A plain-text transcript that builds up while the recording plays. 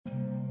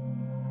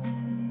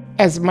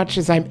as much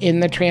as I'm in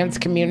the trans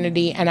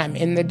community and I'm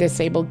in the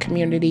disabled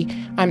community,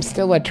 I'm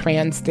still a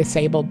trans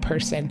disabled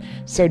person.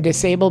 So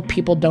disabled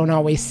people don't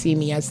always see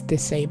me as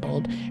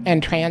disabled,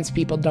 and trans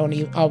people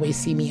don't always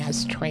see me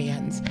as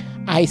trans.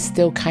 I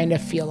still kind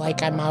of feel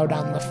like I'm out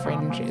on the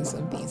fringes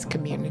of these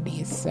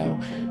communities. So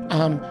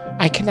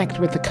I connect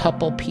with a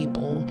couple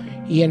people,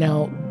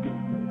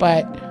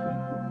 but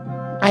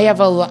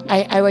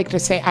I like to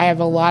say I have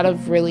a lot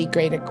of really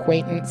great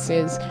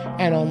acquaintances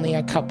and only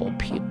a couple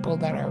people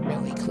that are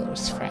really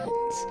close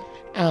friends.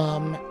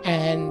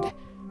 And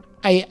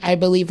I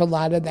believe a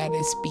lot of that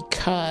is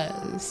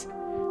because,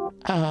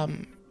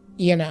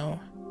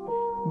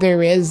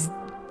 there is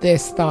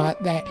this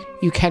thought that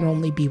you can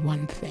only be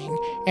one thing.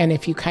 And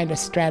if you kind of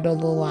straddle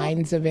the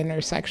lines of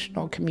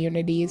intersectional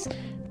communities,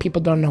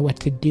 people don't know what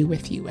to do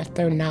with you if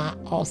they're not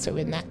also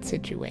in that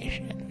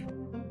situation.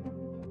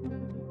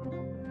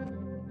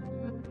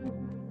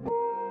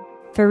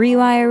 For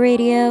Rewire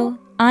Radio,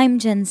 I'm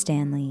Jen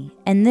Stanley,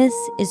 and this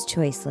is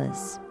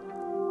Choiceless.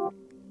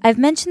 I've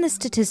mentioned this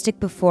statistic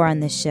before on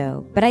this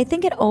show, but I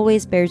think it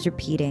always bears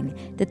repeating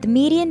that the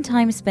median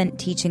time spent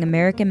teaching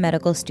American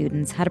medical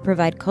students how to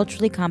provide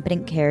culturally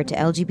competent care to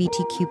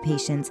LGBTQ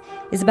patients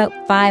is about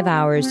 5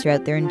 hours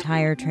throughout their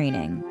entire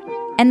training.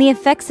 And the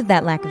effects of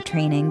that lack of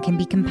training can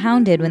be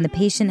compounded when the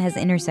patient has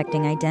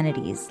intersecting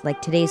identities,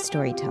 like today's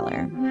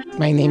storyteller.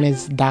 My name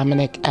is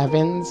Dominick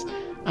Evans.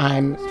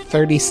 I'm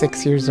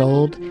 36 years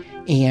old,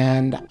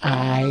 and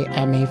I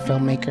am a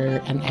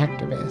filmmaker and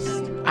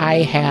activist.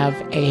 I have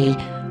a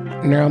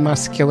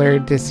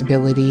neuromuscular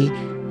disability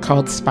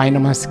called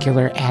spinal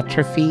muscular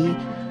atrophy.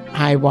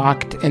 I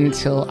walked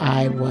until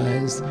I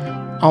was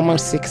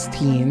almost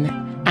 16.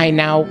 I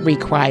now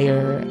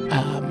require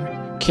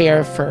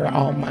care for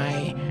all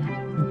my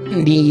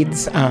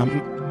needs,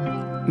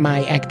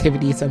 my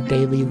activities of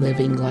daily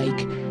living,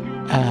 like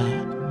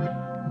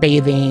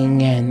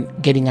bathing and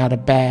getting out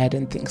of bed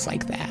and things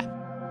like that.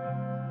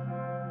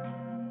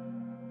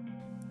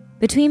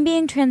 Between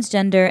being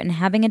transgender and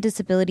having a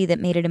disability that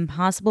made it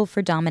impossible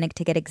for Dominick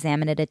to get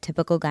examined at a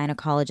typical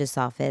gynecologist's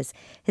office,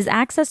 his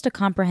access to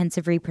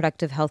comprehensive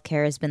reproductive health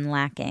care has been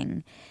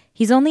lacking.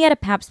 He's only had a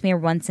pap smear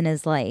once in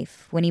his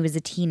life, when he was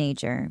a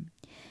teenager.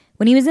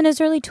 When he was in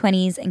his early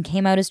 20s and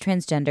came out as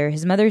transgender,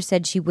 his mother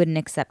said she wouldn't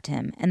accept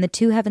him, and the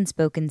two haven't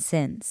spoken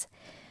since.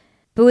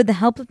 But with the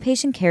help of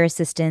patient care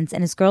assistants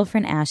and his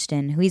girlfriend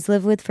Ashton, who he's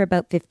lived with for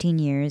about 15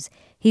 years,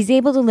 he's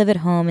able to live at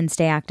home and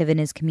stay active in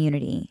his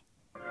community.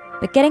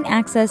 But getting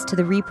access to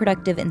the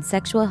reproductive and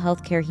sexual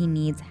health care he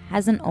needs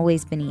hasn't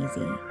always been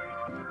easy.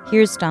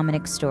 Here's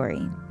Dominick's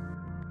story.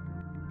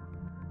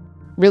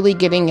 Really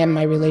getting in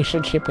my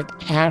relationship with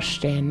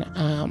Ashton,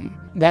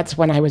 that's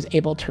when I was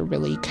able to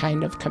really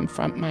kind of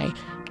confront my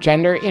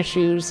gender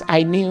issues.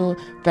 I knew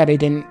that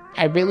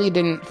I really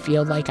didn't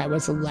feel like I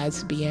was a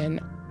lesbian.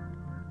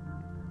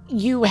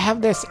 You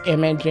have this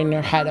image in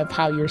your head of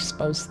how you're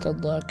supposed to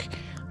look,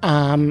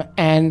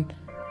 and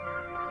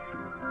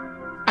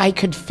I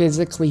could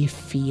physically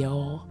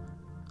feel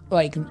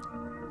like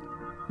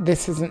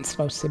this isn't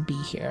supposed to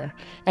be here,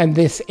 and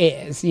this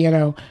is,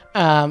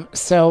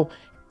 so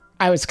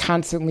I was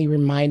constantly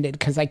reminded,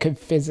 because I could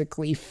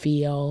physically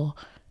feel,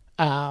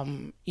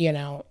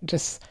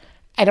 just,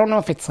 I don't know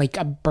if it's like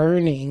a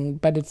burning,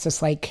 but it's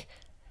just like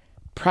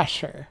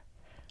pressure.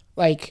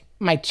 Like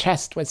my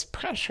chest was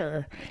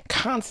pressure,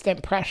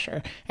 constant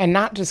pressure, and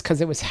not just because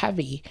it was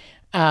heavy,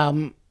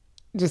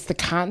 just the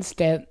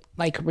constant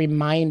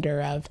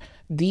reminder of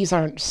these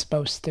aren't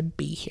supposed to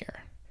be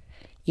here.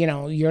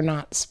 You're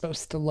not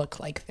supposed to look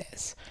like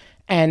this,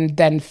 and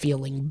then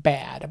feeling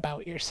bad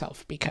about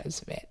yourself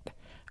because of it.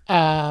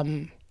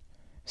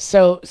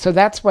 So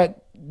that's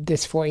what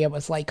dysphoria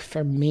was like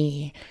for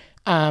me.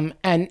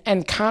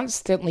 And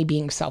constantly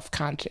being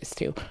self-conscious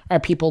too. Are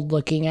people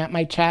looking at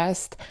my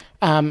chest?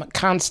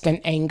 Constant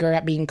anger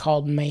at being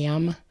called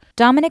ma'am.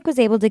 Dominick was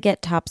able to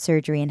get top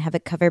surgery and have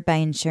it covered by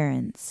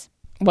insurance.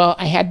 Well,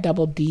 I had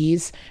double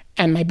D's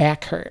and my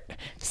back hurt.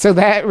 So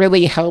that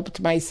really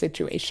helped my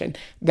situation.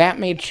 That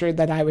made sure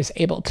that I was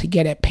able to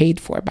get it paid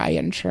for by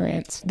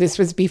insurance. This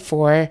was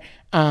before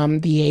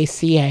the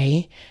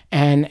ACA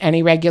and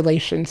any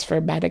regulations for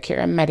Medicare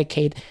and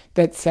Medicaid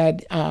that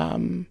said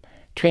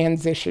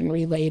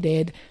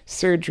transition-related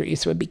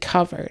surgeries would be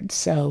covered.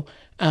 So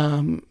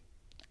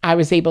I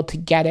was able to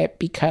get it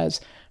because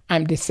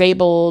I'm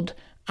disabled.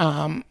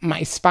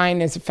 My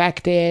spine is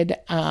affected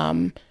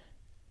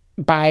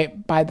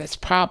by this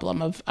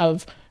problem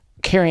of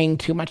carrying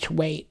too much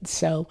weight.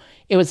 So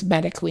it was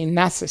medically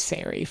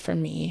necessary for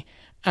me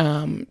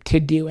to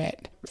do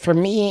it. For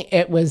me,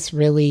 it was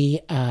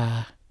really,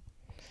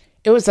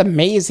 it was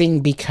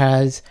amazing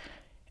because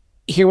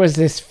here was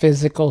this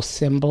physical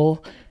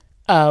symbol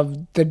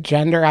of the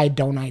gender I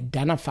don't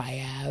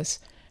identify as.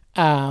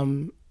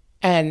 And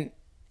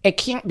it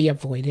can't be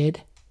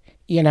avoided.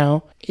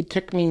 It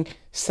took me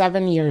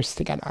 7 years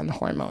to get on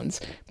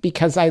hormones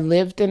because I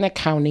lived in a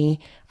county.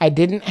 I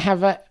didn't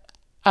have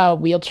a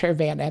wheelchair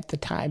van at the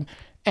time.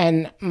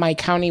 And my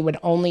county would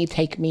only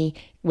take me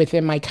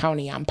within my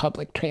county on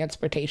public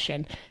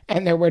transportation.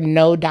 And there were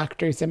no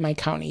doctors in my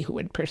county who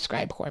would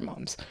prescribe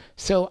hormones.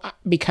 So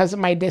because of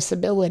my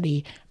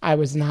disability, I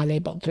was not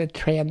able to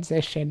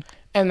transition.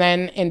 And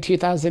then in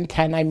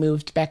 2010, I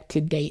moved back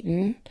to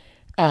Dayton.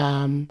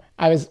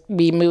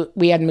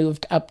 We had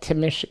moved up to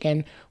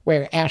Michigan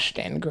where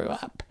Ashton grew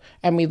up,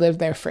 and we lived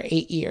there for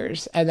 8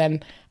 years. And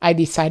then I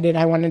decided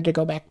I wanted to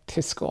go back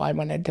to school. I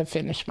wanted to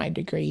finish my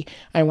degree.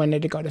 I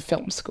wanted to go to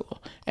film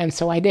school. And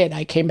so I did.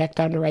 I came back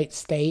down to Wright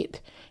State,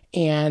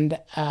 and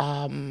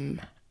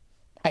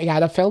I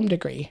got a film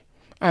degree.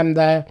 I'm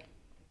the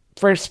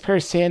first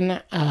person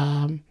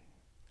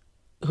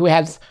who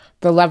has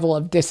the level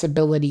of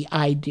disability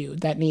I do,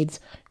 that needs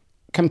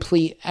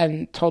complete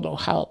and total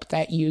help,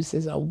 that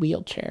uses a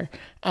wheelchair,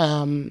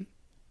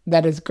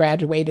 that has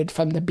graduated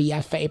from the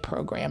BFA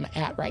program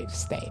at Wright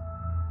State.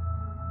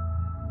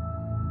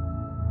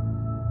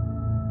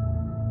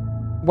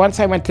 Once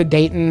I went to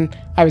Dayton,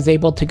 I was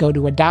able to go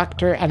to a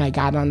doctor, and I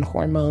got on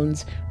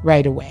hormones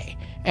right away.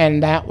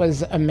 And that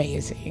was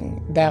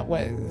amazing.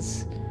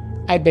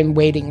 I'd been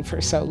waiting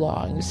for so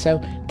long.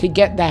 So to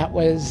get that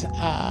was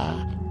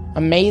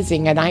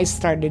amazing. And I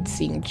started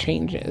seeing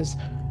changes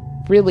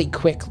really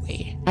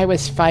quickly. I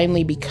was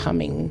finally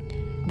becoming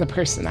the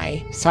person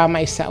I saw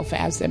myself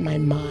as in my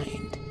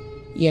mind,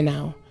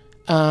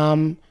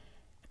 and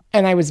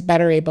I was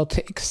better able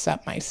to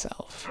accept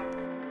myself.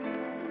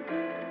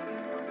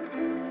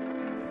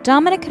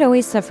 Dominick had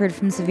always suffered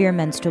from severe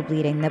menstrual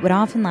bleeding that would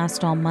often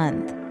last all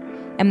month.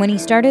 And when he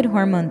started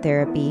hormone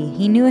therapy,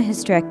 he knew a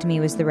hysterectomy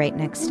was the right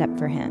next step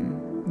for him.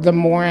 The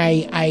more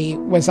I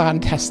was on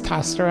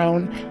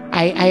testosterone,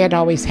 I had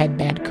always had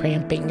bad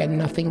cramping and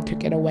nothing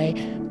took it away.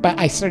 But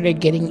I started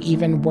getting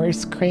even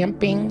worse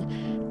cramping,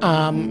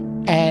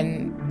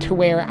 and to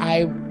where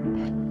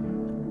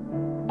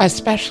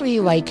especially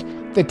like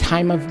the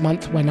time of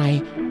month when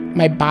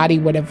my body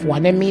would have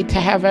wanted me to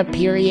have a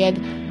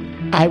period,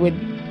 I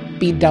would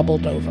be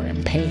doubled over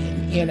in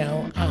pain,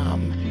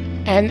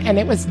 and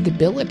it was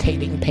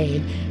debilitating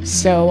pain.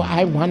 So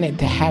I wanted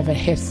to have a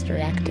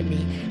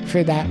hysterectomy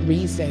for that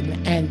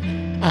reason.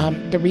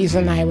 And the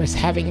reason I was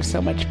having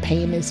so much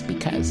pain is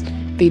because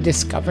they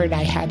discovered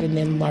I had an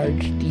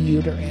enlarged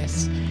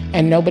uterus,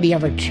 and nobody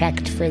ever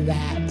checked for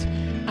that.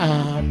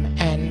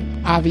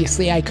 And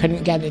obviously I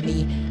couldn't get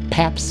any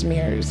pap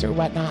smears or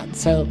whatnot,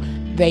 so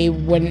they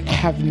wouldn't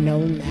have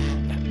known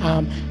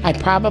that. I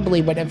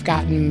probably would have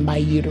gotten my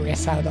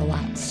uterus out a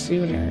lot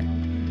sooner.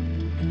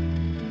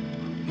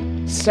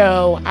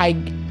 So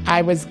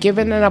I was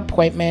given an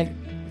appointment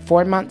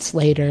 4 months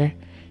later,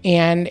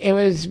 and it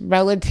was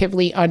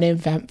relatively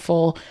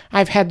uneventful.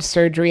 I've had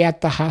surgery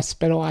at the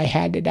hospital I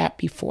had it at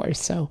before,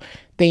 so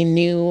they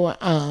knew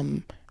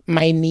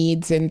my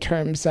needs in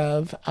terms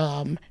of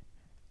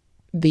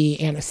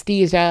the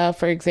anesthesia,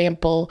 for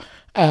example.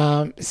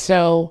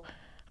 So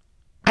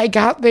I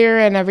got there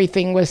and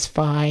everything was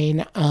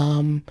fine.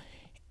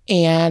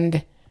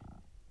 And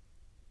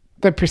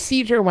the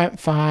procedure went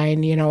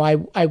fine.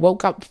 I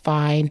woke up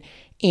fine,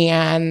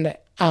 and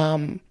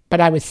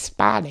but I was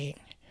spotting,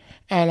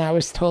 and I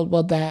was told,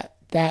 well,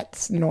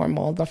 that's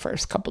normal the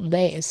first couple of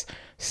days.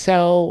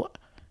 So,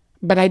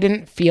 but I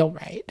didn't feel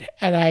right,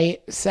 and I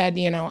said,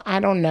 I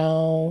don't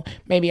know,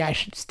 maybe I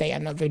should stay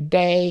another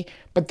day.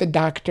 But the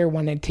doctor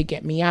wanted to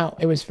get me out.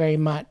 It was very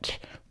much,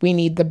 we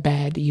need the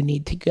bed, you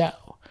need to go.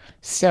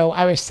 So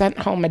I was sent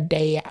home a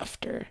day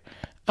after.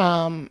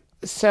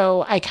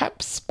 So I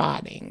kept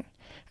spotting.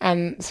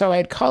 And so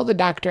I'd call the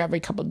doctor every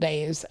couple of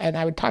days, and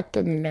I would talk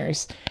to the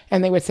nurse,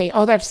 and they would say,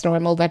 oh, that's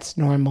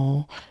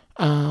normal.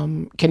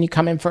 Can you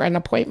come in for an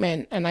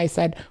appointment? And I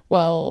said,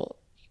 well,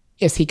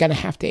 is he going to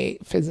have to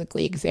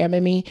physically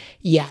examine me?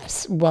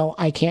 Yes. Well,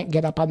 I can't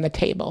get up on the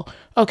table.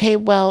 Okay,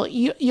 well,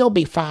 you'll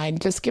be fine.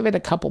 Just give it a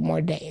couple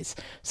more days.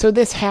 So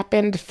this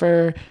happened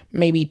for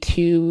maybe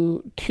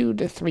two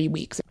to 3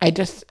 weeks.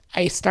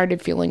 I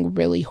started feeling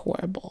really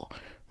horrible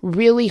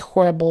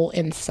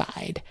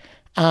inside.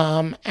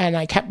 And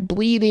I kept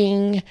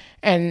bleeding,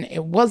 and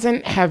it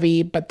wasn't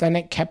heavy, but then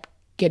it kept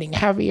getting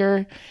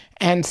heavier.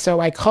 And so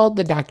I called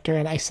the doctor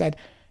and I said,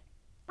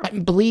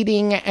 I'm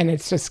bleeding and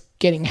it's just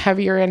getting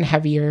heavier and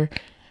heavier,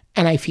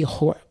 and I feel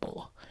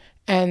horrible.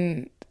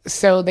 And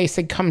so they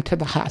said, come to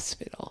the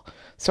hospital.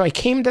 So I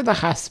came to the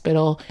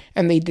hospital,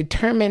 and they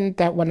determined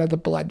that one of the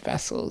blood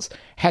vessels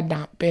had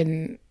not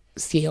been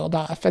sealed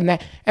off. And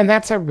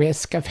that's a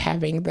risk of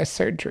having the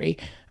surgery.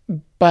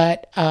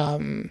 But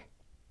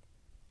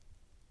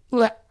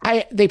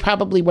they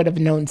probably would have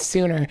known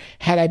sooner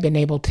had I been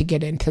able to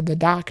get into the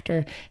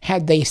doctor.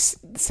 Had they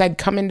said,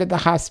 come into the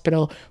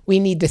hospital, we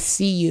need to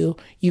see you.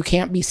 You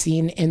can't be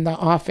seen in the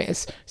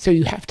office, so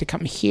you have to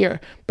come here.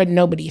 But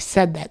nobody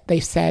said that. They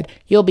said,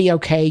 you'll be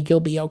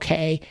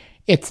okay.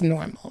 It's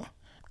normal.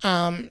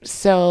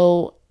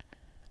 So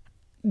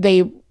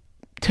they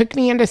took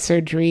me into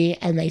surgery,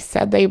 and they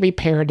said they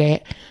repaired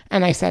it.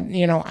 And I said,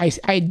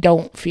 I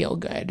don't feel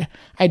good.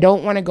 I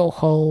don't want to go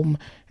home.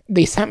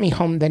 They sent me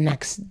home the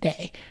next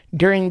day,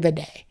 during the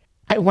day.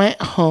 I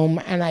went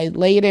home and I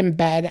laid in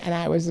bed and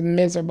I was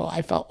miserable.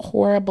 I felt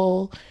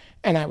horrible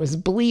and I was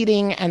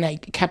bleeding and I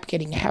kept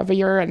getting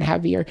heavier and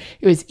heavier.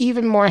 It was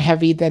even more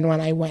heavy than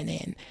when I went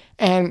in.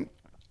 And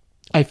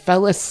I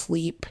fell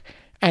asleep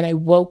and I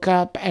woke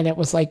up and it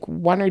was like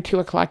 1 or 2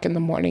 o'clock in the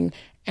morning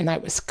and I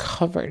was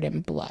covered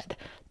in blood.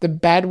 The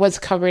bed was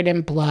covered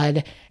in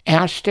blood.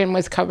 Ashton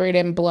was covered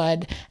in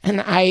blood. And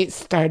I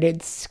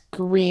started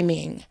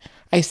screaming.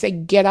 I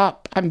said, get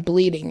up, I'm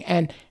bleeding.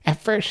 And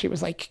at first she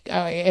was like,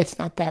 oh, it's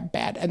not that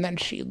bad. And then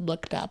she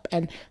looked up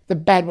and the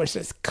bed was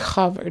just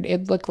covered.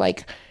 It looked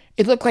like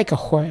a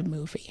horror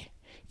movie,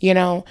 you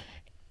know?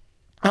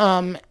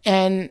 And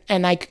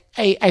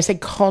I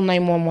said, call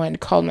 911,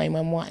 call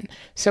 911.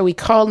 So we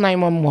called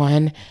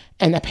 911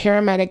 and the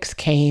paramedics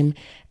came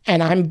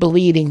and I'm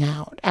bleeding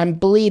out. I'm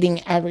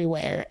bleeding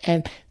everywhere.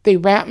 And they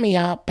wrap me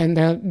up and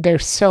they're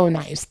so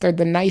nice. They're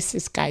the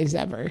nicest guys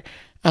ever.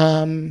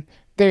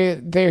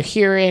 They're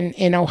here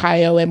in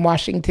Ohio in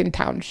Washington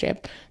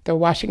Township, the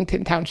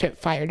Washington Township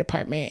Fire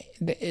Department.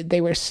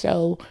 They were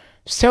so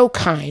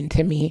kind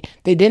to me.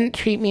 They didn't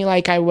treat me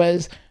like I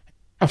was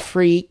a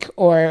freak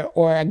or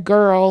a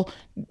girl.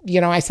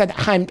 You know, I said,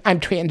 I'm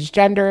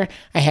transgender.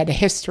 I had a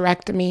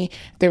hysterectomy.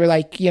 They were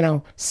like, you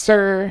know,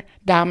 Sir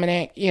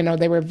Dominick, you know,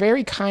 they were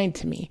very kind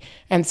to me.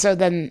 And so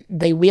then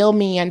they wheeled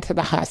me into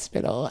the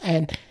hospital.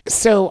 And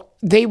so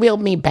they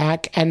wheeled me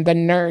back and the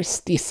nurse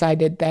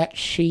decided that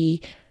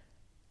she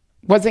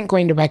wasn't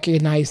going to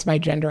recognize my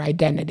gender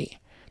identity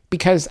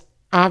because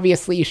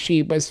obviously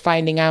she was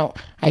finding out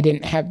I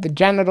didn't have the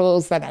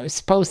genitals that I was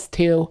supposed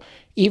to.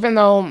 Even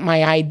though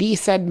my ID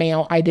said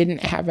male, I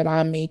didn't have it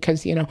on me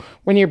because, you know,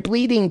 when you're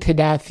bleeding to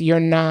death, you're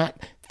not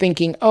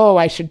thinking, oh,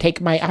 I should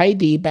take my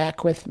ID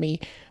back with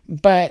me.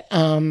 But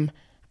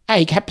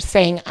I kept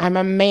saying, I'm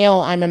a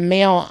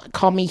male,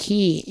 call me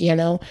he, you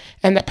know.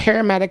 And the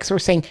paramedics were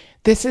saying,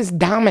 this is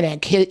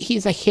Dominick,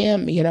 he's a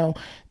him, you know,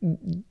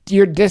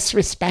 you're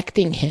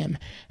disrespecting him.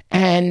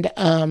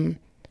 And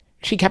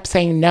she kept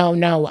saying,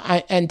 no,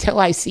 until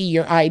I see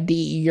your ID,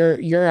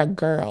 you're a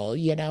girl,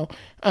 you know.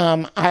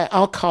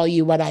 I'll call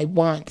you what I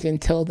want.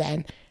 Until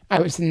then, I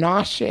was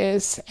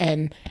nauseous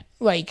and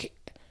like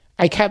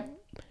I kept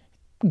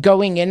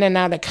going in and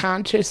out of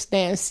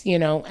consciousness, you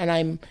know, and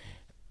I'm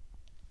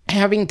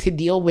having to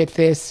deal with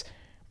this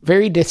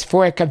very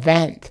dysphoric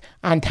event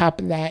on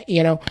top of that,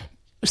 you know.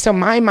 So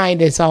my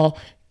mind is all,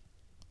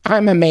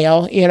 I'm a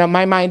male, you know,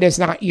 my mind is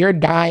not, you're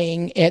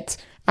dying. It's,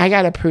 I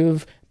got to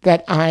prove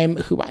that I'm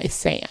who I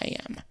say I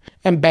am.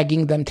 I'm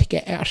begging them to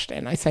get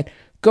Ashton. I said,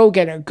 go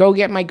get her, go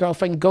get my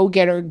girlfriend, go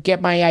get her,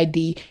 get my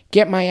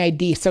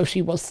ID so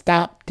she will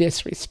stop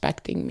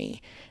disrespecting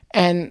me.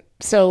 And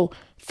so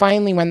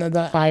finally when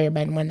the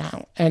fireman went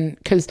out, and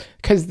because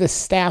the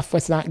staff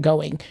was not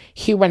going,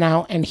 he went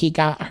out and he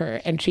got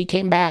her and she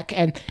came back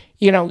and,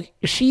 you know,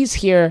 she's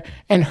here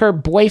and her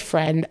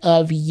boyfriend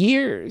of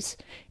years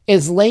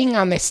is laying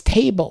on this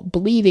table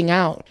bleeding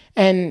out.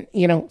 And,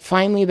 you know,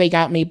 finally they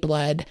got me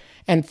blood.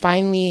 And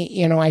finally,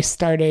 you know,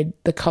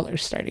 the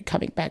colors started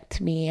coming back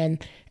to me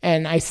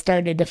and I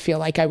started to feel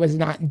like I was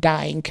not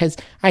dying because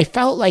I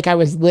felt like I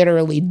was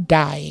literally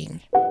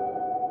dying.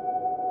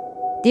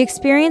 The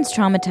experience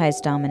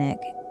traumatized Dominick,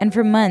 and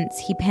for months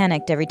he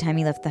panicked every time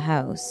he left the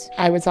house.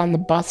 I was on the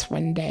bus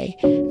one day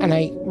and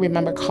I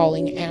remember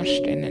calling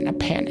Ashton in a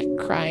panic,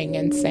 crying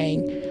and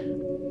saying,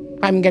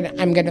 I'm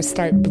gonna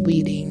start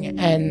bleeding,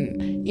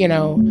 and you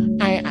know,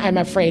 I'm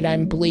afraid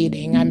I'm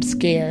bleeding, I'm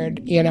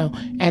scared, you know,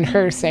 and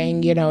her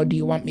saying, you know, do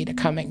you want me to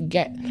come and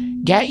get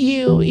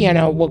you? You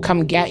know, we'll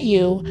come get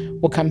you,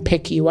 we'll come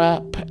pick you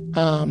up.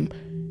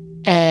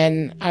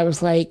 And I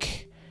was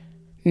like,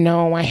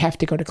 no, I have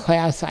to go to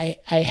class, I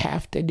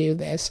have to do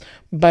this.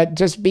 But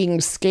just being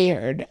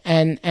scared,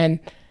 and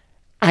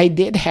I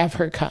did have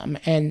her come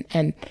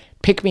and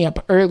pick me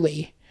up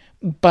early,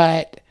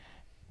 but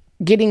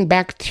getting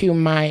back to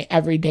my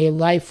everyday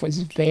life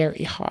was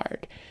very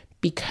hard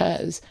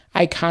because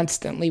I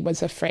constantly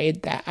was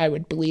afraid that I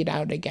would bleed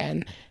out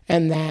again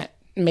and that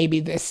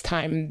maybe this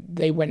time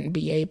they wouldn't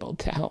be able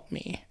to help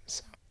me.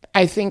 So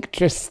I think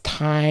just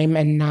time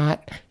and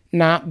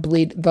not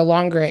bleed, the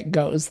longer it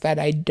goes that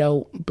I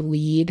don't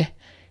bleed,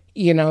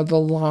 you know,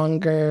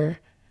 the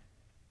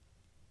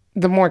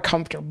more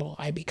comfortable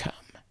I become.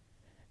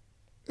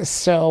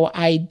 So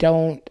I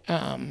don't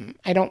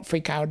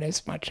freak out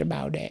as much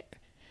about it.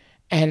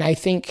 And I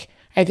think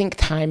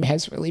time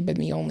has really been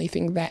the only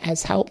thing that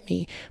has helped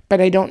me.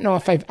 But I don't know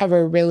if I've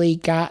ever really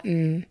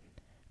gotten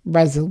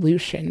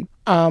resolution.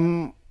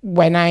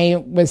 When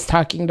I was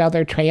talking to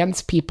other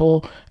trans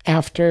people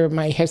after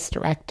my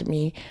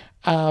hysterectomy,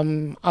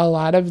 a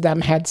lot of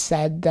them had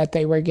said that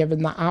they were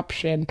given the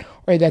option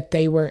or that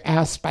they were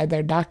asked by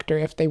their doctor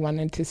if they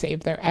wanted to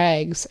save their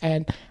eggs.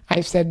 And I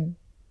said,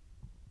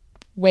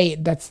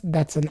 wait, that's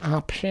an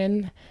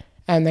option?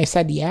 And they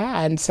said,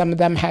 yeah. And some of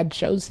them had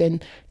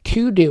chosen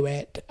to do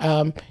it,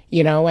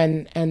 you know,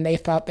 and they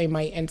thought they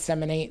might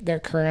inseminate their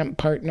current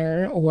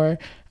partner or,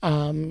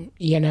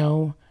 you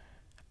know,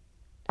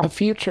 a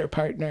future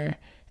partner.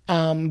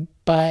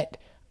 But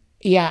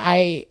yeah,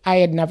 I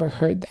had never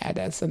heard that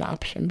as an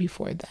option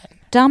before then.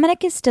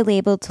 Dominick is still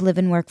able to live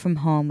and work from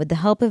home with the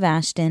help of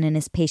Ashton and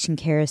his patient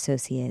care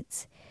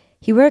associates.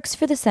 He works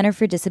for the Center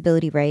for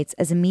Disability Rights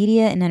as a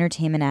media and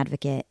entertainment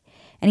advocate,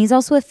 and he's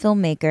also a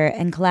filmmaker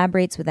and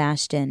collaborates with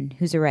Ashton,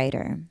 who's a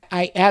writer.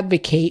 I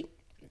advocate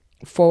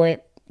for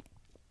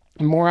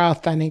more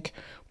authentic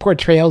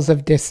portrayals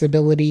of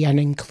disability and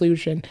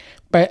inclusion,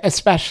 but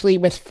especially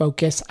with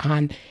focus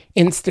on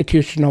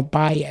institutional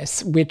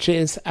bias, which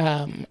is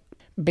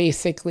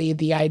basically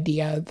the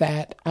idea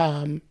that,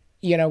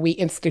 we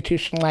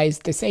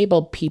institutionalize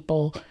disabled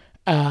people,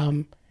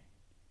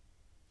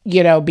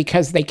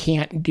 because they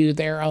can't do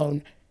their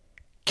own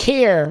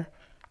care.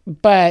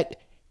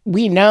 But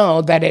we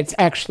know that it's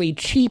actually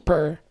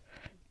cheaper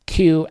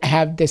to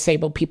have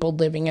disabled people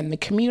living in the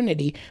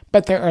community,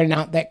 but there are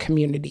not that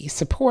community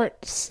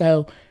support.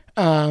 So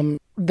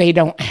they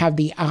don't have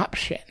the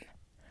option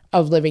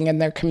of living in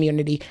their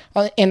community.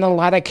 In a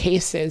lot of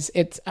cases,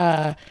 it's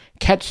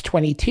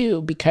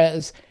catch-22,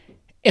 because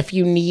if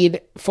you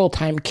need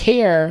full-time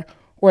care,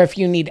 or if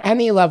you need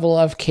any level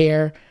of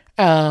care,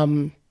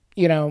 more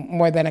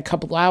than a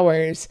couple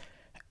hours,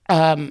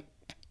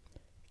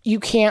 you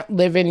can't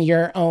live in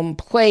your own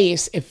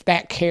place if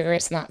that care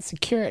is not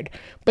secured.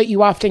 But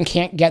you often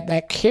can't get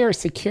that care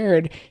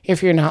secured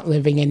if you're not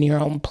living in your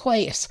own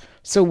place.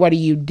 So what do?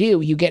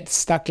 You get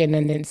stuck in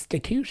an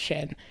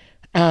institution,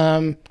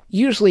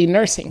 usually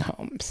nursing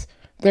homes.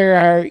 There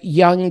are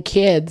young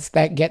kids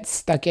that get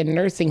stuck in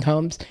nursing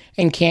homes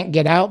and can't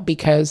get out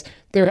because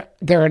there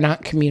are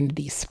not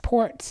community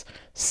supports.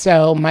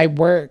 So my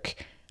work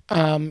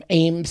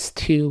aims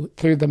to,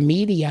 through the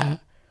media,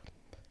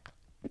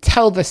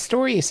 tell the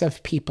stories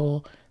of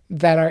people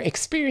that are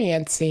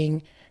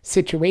experiencing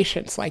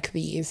situations like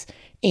these,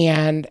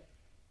 and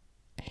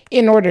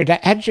in order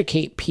to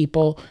educate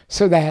people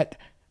so that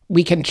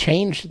we can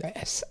change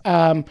this.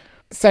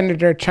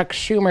 Senator Chuck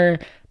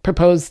Schumer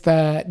proposed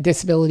the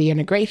Disability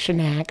Integration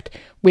Act,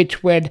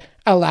 which would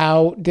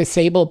allow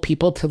disabled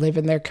people to live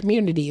in their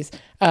communities.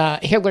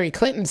 Hillary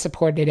Clinton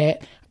supported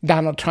it.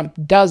 Donald Trump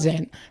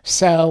doesn't.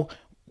 So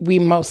we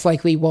most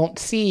likely won't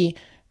see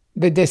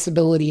the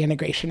Disability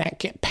Integration Act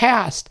get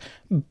passed.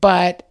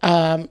 But,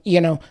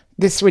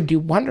 this would do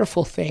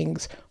wonderful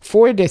things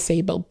for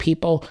disabled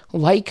people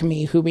like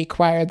me who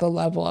require the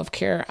level of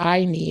care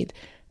I need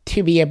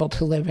to be able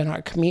to live in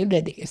our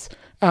communities.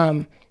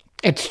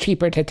 It's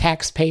cheaper to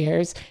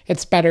taxpayers.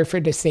 It's better for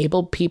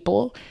disabled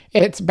people.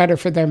 It's better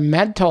for their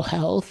mental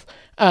health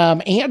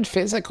and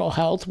physical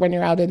health. When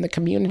you're out in the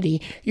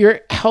community,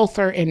 you're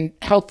healthier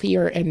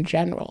in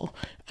general.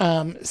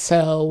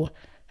 So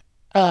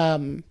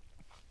that's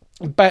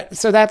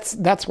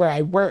where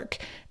I work.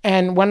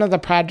 And one of the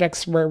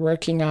projects we're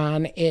working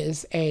on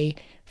is a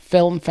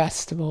film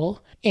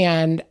festival,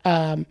 and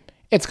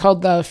it's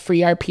called the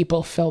Free Our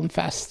People Film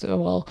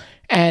Festival.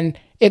 And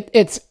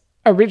it's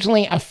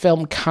originally a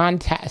film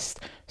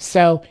contest.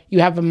 So you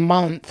have a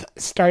month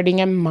starting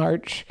in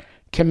March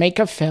to make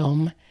a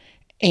film,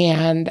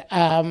 and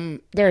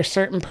there are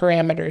certain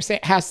parameters.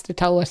 It has to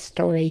tell a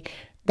story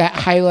that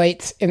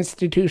highlights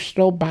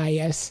institutional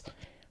bias.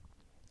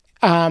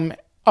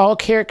 All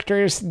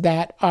characters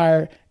that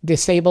are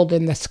disabled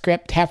in the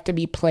script have to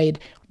be played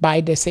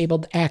by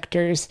disabled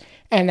actors,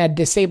 and a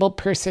disabled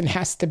person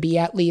has to be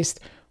at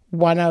least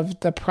one of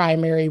the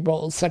primary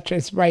roles, such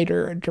as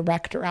writer or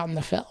director on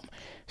the film.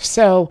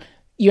 So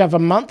you have a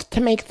month to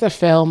make the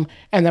film,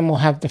 and then we'll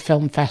have the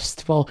film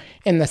festival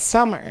in the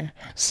summer.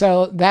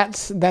 So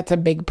that's a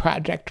big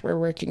project we're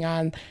working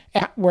on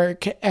at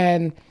work,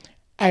 and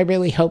I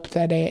really hope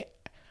that it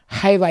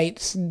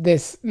highlights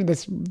this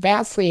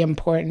vastly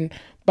important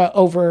but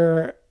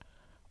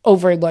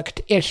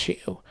overlooked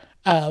issue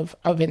of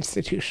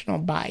institutional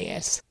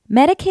bias.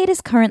 Medicaid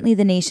is currently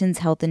the nation's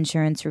health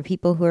insurance for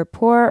people who are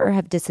poor or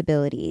have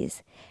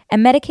disabilities,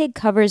 and Medicaid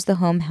covers the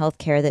home health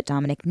care that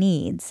Dominick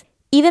needs.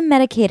 Even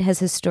Medicaid has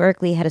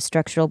historically had a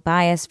structural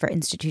bias for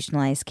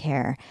institutionalized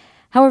care.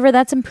 However,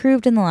 that's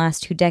improved in the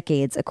last 2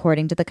 decades,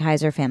 according to the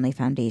Kaiser Family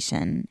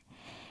Foundation.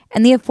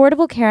 And the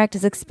Affordable Care Act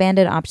has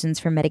expanded options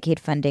for Medicaid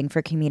funding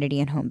for community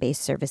and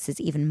home-based services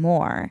even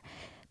more.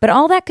 But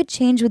all that could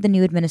change with the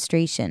new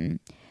administration.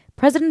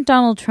 President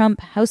Donald Trump,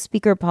 House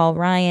Speaker Paul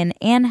Ryan,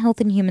 and Health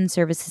and Human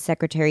Services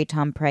Secretary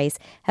Tom Price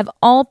have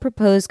all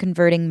proposed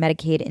converting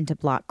Medicaid into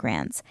block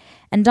grants.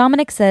 And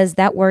Dominick says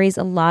that worries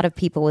a lot of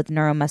people with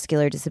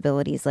neuromuscular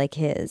disabilities like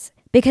his.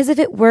 Because if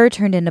it were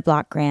turned into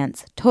block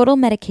grants, total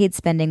Medicaid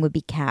spending would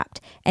be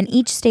capped, and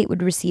each state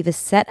would receive a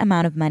set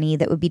amount of money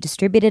that would be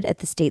distributed at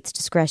the state's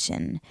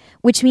discretion,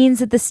 which means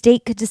that the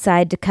state could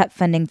decide to cut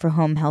funding for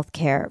home health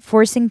care,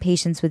 forcing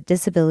patients with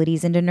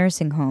disabilities into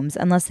nursing homes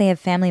unless they have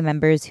family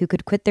members who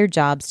could quit their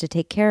jobs to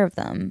take care of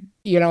them.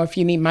 If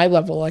you need my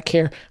level of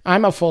care,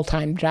 I'm a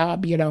full-time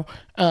job,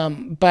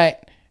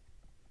 but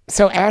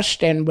so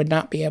Ashton would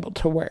not be able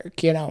to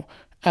work,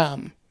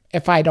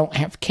 if I don't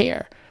have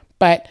care.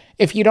 But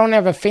if you don't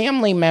have a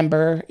family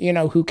member,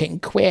 who can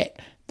quit,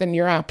 then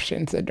your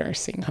option's a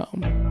nursing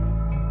home.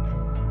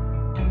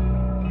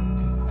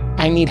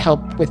 I need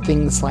help with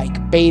things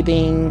like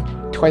bathing,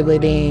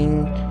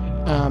 toileting,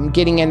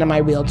 getting into my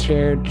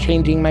wheelchair,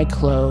 changing my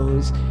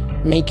clothes,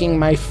 making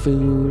my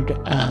food.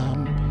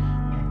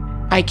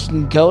 I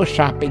can go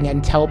shopping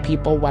and tell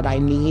people what I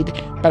need,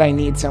 but I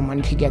need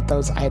someone to get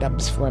those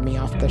items for me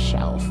off the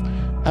shelf.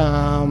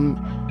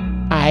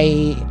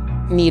 I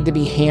need to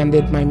be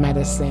handed my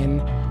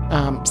medicine.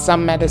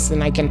 Some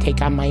medicine I can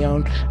take on my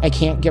own. I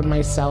can't give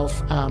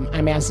myself,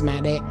 I'm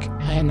asthmatic,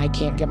 and I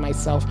can't give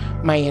myself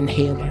my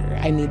inhaler.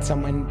 I need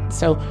someone,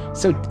 so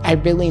I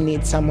really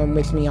need someone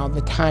with me all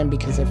the time,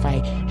 because if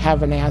I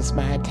have an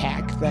asthma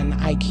attack, then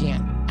I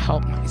can't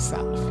help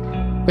myself.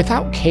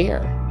 Without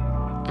care,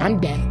 I'm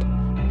dead.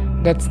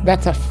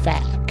 That's a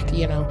fact,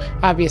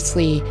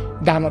 Obviously,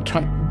 Donald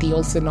Trump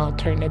deals in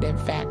alternative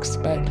facts,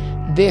 but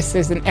this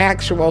is an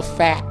actual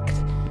fact.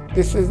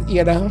 This is,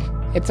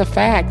 it's a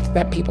fact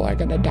that people are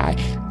going to die,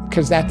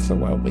 because that's the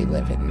world we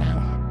live in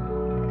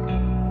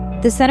now.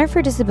 The Center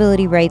for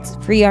Disability Rights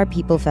Free Our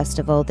People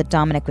Festival that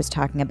Dominick was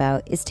talking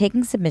about is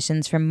taking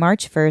submissions from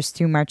March 1st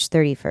through March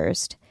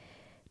 31st.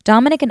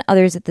 Dominick and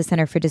others at the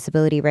Center for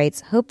Disability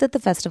Rights hope that the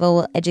festival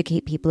will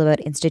educate people about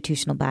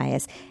institutional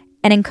bias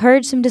and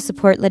encourage them to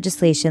support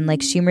legislation like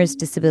Schumer's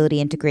Disability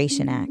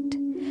Integration Act.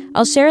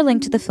 I'll share a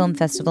link to the film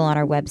festival on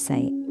our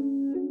website.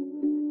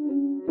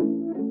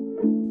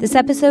 This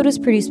episode was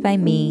produced by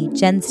me,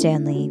 Jen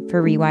Stanley,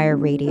 for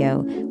Rewire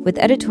Radio, with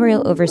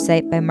editorial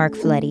oversight by Mark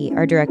Folletti,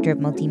 our director of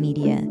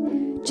multimedia.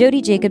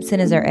 Jody Jacobson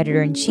is our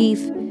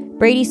editor-in-chief.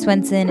 Brady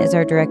Swenson is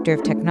our director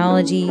of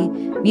technology.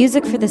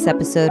 Music for this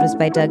episode was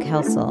by Doug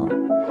Helsel.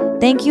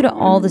 Thank you to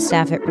all the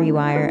staff at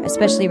Rewire,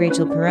 especially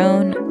Rachel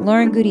Perrone,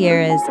 Lauren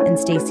Gutierrez, and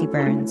Stacey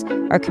Burns,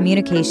 our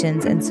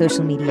communications and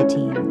social media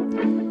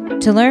team.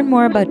 To learn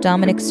more about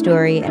Dominick's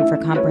story and for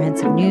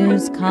comprehensive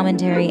news,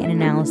 commentary, and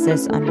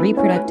analysis on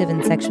reproductive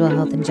and sexual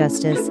health and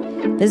justice,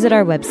 visit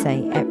our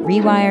website at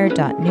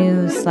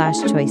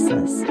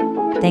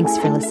rewire.news/choiceless. Thanks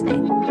for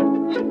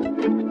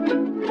listening.